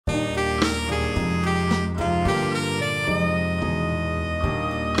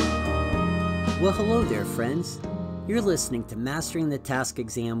Well, hello there, friends. You're listening to Mastering the TASC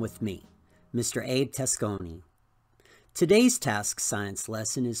exam with me, Mr. ABE TASCONI. Today's TASC science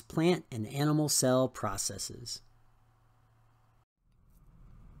lesson is plant and animal cell processes.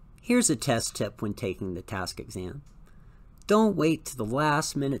 Here's a test tip when taking the TASC exam. Don't wait to the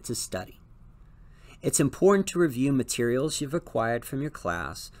last minute to study. It's important to review materials you've acquired from your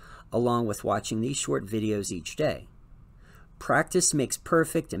class, along with watching these short videos each day. Practice makes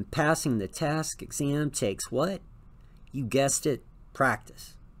perfect, and passing the TASC exam takes what? You guessed it,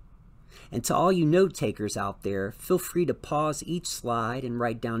 practice. And to all you note takers out there, feel free to pause each slide and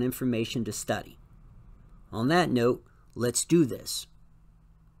write down information to study. On that note, let's do this.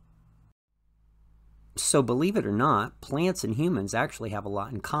 So believe it or not, plants and humans actually have a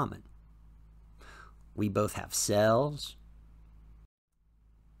lot in common. We both have cells.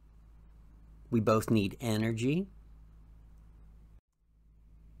 We both need energy.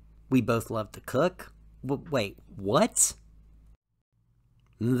 We both love to cook. Wait, what?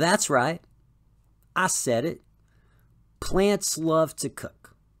 That's right. I said it. Plants love to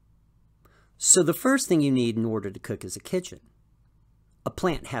cook. So the first thing you need in order to cook is a kitchen. A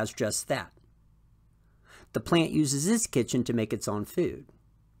plant has just that. The plant uses its kitchen to make its own food.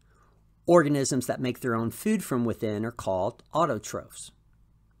 Organisms that make their own food from within are called autotrophs.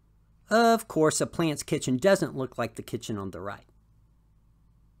 Of course, a plant's kitchen doesn't look like the kitchen on the right.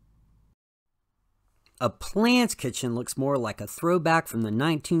 A plant's kitchen looks more like a throwback from the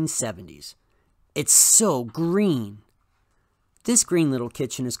 1970s. It's so green. This green little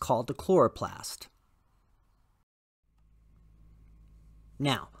kitchen is called the chloroplast.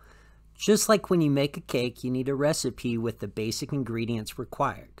 Now, just like when you make a cake, you need a recipe with the basic ingredients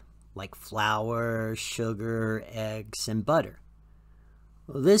required, like flour, sugar, eggs, and butter.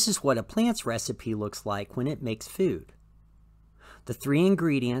 Well, this is what a plant's recipe looks like when it makes food. The three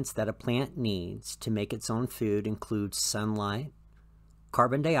ingredients that a plant needs to make its own food include sunlight,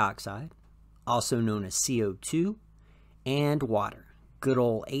 carbon dioxide, also known as CO2, and water, good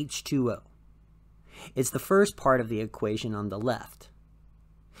old H2O. It's the first part of the equation on the left.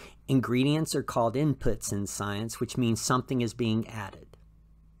 Ingredients are called inputs in science, which means something is being added.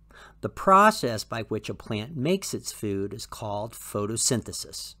 The process by which a plant makes its food is called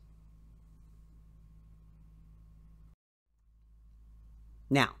photosynthesis.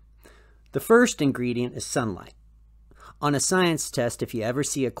 Now, the first ingredient is sunlight. On a science test, if you ever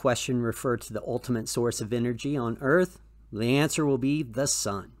see a question refer to the ultimate source of energy on Earth, the answer will be the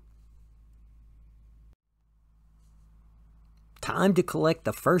sun. Time to collect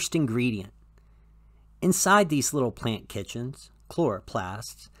the first ingredient. Inside these little plant kitchens,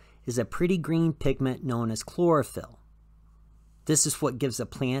 chloroplasts, is a pretty green pigment known as chlorophyll. This is what gives a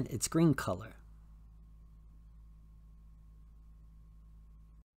plant its green color.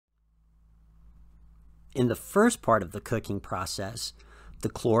 In the first part of the cooking process, the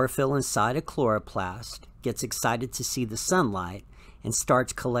chlorophyll inside a chloroplast gets excited to see the sunlight and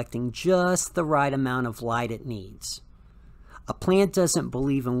starts collecting just the right amount of light it needs. A plant doesn't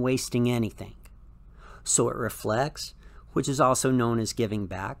believe in wasting anything, so it reflects, which is also known as giving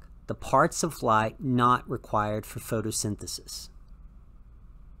back, the parts of light not required for photosynthesis.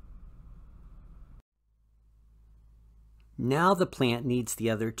 Now the plant needs the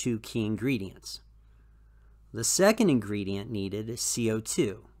other two key ingredients. The second ingredient needed is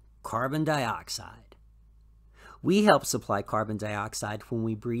CO2, carbon dioxide. We help supply carbon dioxide when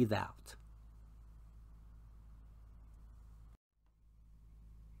we breathe out.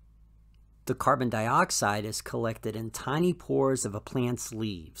 The carbon dioxide is collected in tiny pores of a plant's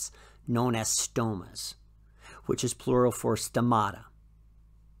leaves, known as stomas, which is plural for stomata.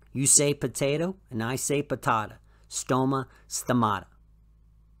 You say potato, and I say patata. Stoma, stomata.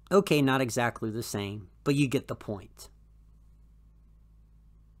 Okay, not exactly the same, but you get the point.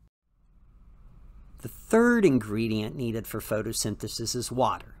 The third ingredient needed for photosynthesis is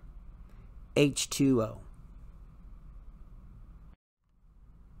water, H2O.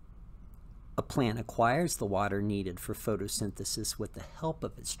 A plant acquires the water needed for photosynthesis with the help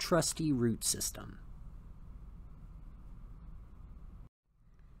of its trusty root system.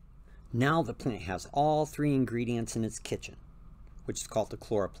 Now the plant has all three ingredients in its kitchen, which is called the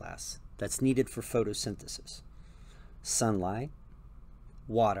chloroplast, that's needed for photosynthesis: sunlight,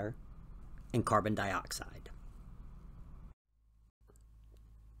 water, and carbon dioxide.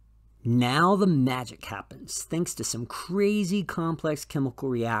 Now the magic happens, thanks to some crazy complex chemical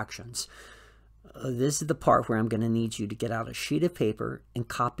reactions. This is the part where I'm going to need you to get out a sheet of paper and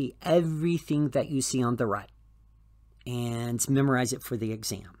copy everything that you see on the right and memorize it for the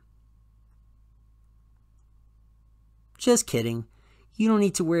exam. Just kidding. You don't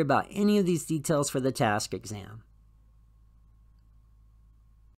need to worry about any of these details for the TASC exam.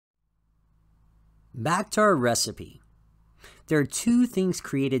 Back to our recipe. There are two things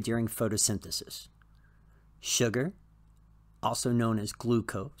created during photosynthesis. Sugar, also known as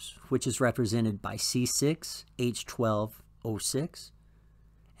glucose, which is represented by C6H12O6,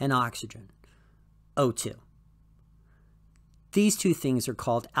 and oxygen, O2. These two things are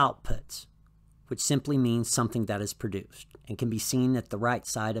called outputs, which simply means something that is produced, and can be seen at the right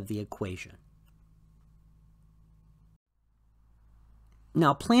side of the equation.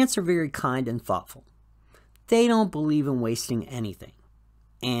 Now, plants are very kind and thoughtful. They don't believe in wasting anything.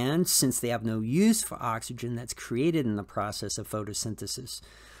 And since they have no use for oxygen that's created in the process of photosynthesis,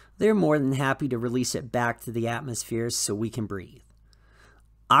 they're more than happy to release it back to the atmosphere so we can breathe.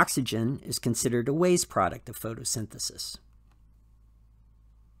 Oxygen is considered a waste product of photosynthesis.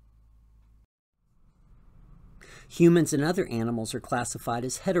 Humans and other animals are classified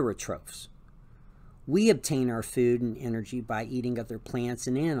as heterotrophs. We obtain our food and energy by eating other plants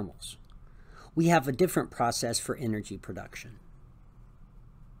and animals. We have a different process for energy production.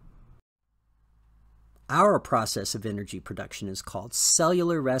 Our process of energy production is called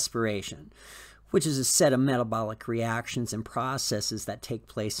cellular respiration, which is a set of metabolic reactions and processes that take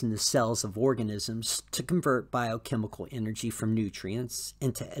place in the cells of organisms to convert biochemical energy from nutrients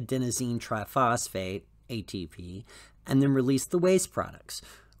into adenosine triphosphate, ATP, and then release the waste products.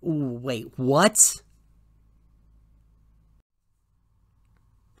 Wait, what?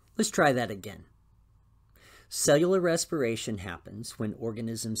 Let's try that again. Cellular respiration happens when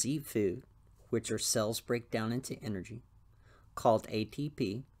organisms eat food, which our cells break down into energy, called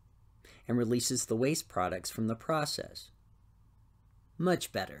ATP, and releases the waste products from the process.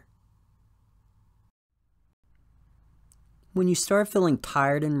 Much better. When you start feeling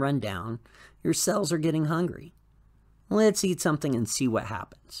tired and run down, your cells are getting hungry. Let's eat something and see what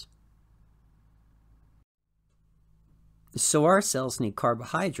happens. So our cells need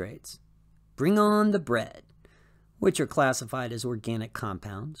carbohydrates. Bring on the bread, which are classified as organic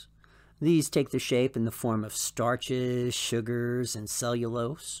compounds. These take the shape in the form of starches, sugars, and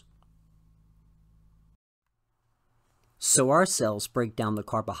cellulose. So our cells break down the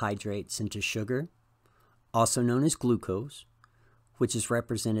carbohydrates into sugar, also known as glucose, which is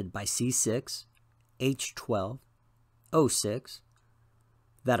represented by C6H12O6,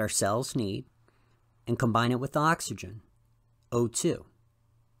 that our cells need, and combine it with oxygen, O2,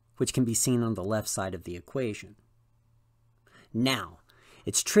 which can be seen on the left side of the equation. Now,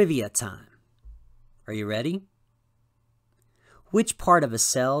 it's trivia time. Are you ready? Which part of a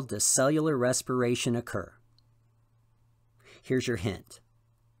cell does cellular respiration occur? Here's your hint.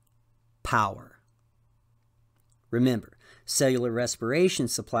 Power. Remember, cellular respiration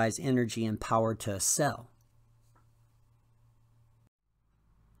supplies energy and power to a cell.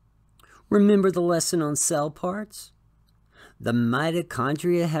 Remember the lesson on cell parts? The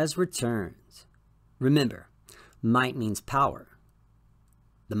mitochondria has returned. Remember, mite means power.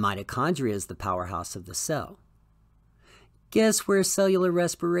 The mitochondria is the powerhouse of the cell. Guess where cellular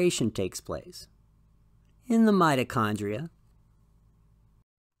respiration takes place? In the mitochondria.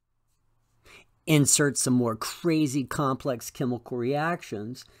 Insert some more crazy complex chemical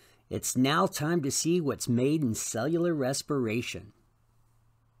reactions. It's now time to see what's made in cellular respiration.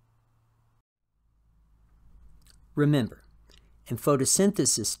 Remember, in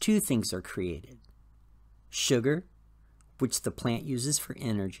photosynthesis, two things are created. Sugar, which the plant uses for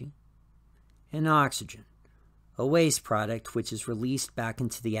energy, and oxygen, a waste product which is released back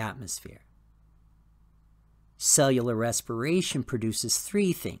into the atmosphere. Cellular respiration produces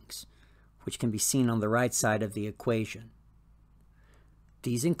three things, which can be seen on the right side of the equation.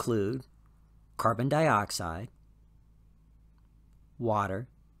 These include carbon dioxide, water,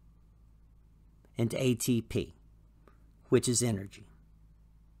 and ATP, which is energy.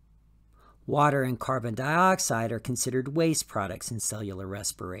 Water and carbon dioxide are considered waste products in cellular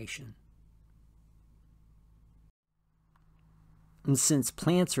respiration. And since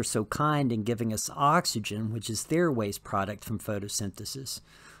plants are so kind in giving us oxygen, which is their waste product from photosynthesis,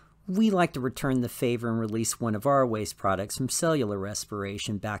 we like to return the favor and release one of our waste products from cellular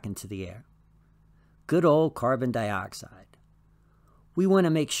respiration back into the air. Good old carbon dioxide. We want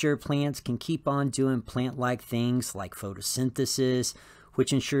to make sure plants can keep on doing plant-like things like photosynthesis,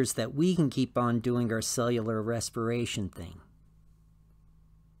 which ensures that we can keep on doing our cellular respiration thing.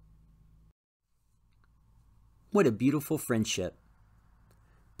 What a beautiful friendship.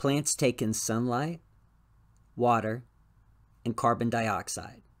 Plants take in sunlight, water, and carbon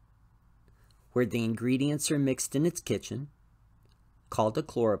dioxide, where the ingredients are mixed in its kitchen, called a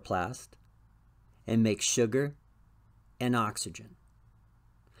chloroplast, and make sugar and oxygen,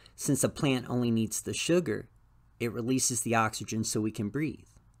 Since a plant only needs the sugar, it releases the oxygen so we can breathe.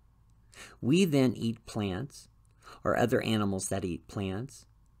 We then eat plants, or other animals that eat plants,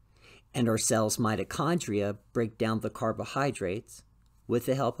 and our cells' mitochondria break down the carbohydrates with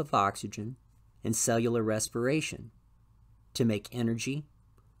the help of oxygen and cellular respiration to make energy,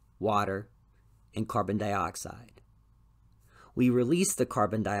 water, and carbon dioxide. We release the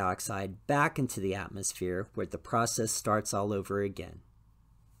carbon dioxide back into the atmosphere where the process starts all over again.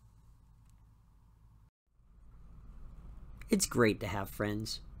 It's great to have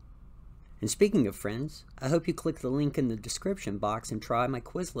friends. And speaking of friends, I hope you click the link in the description box and try my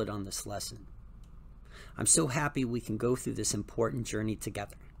Quizlet on this lesson. I'm so happy we can go through this important journey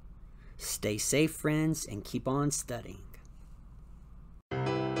together. Stay safe, friends, and keep on studying.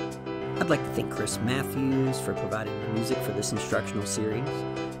 I'd like to thank Chris Matthews for providing the music for this instructional series,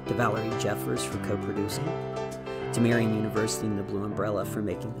 to Valerie Jeffers for co-producing, to Marian University and the Blue Umbrella for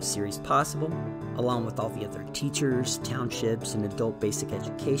making the series possible, along with all the other teachers, townships, and adult basic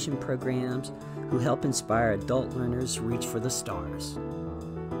education programs who help inspire adult learners to reach for the stars.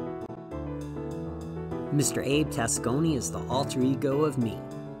 Mr. ABE TASCONI is the alter ego of me,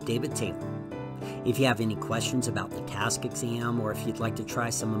 David Taylor. If you have any questions about the TASC exam or if you'd like to try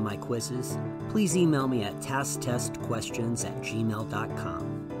some of my quizzes, please email me at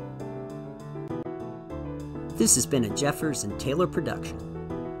tasktestquestions@gmail.com. This has been a Jeffers and Taylor production.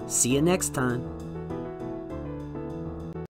 See you next time.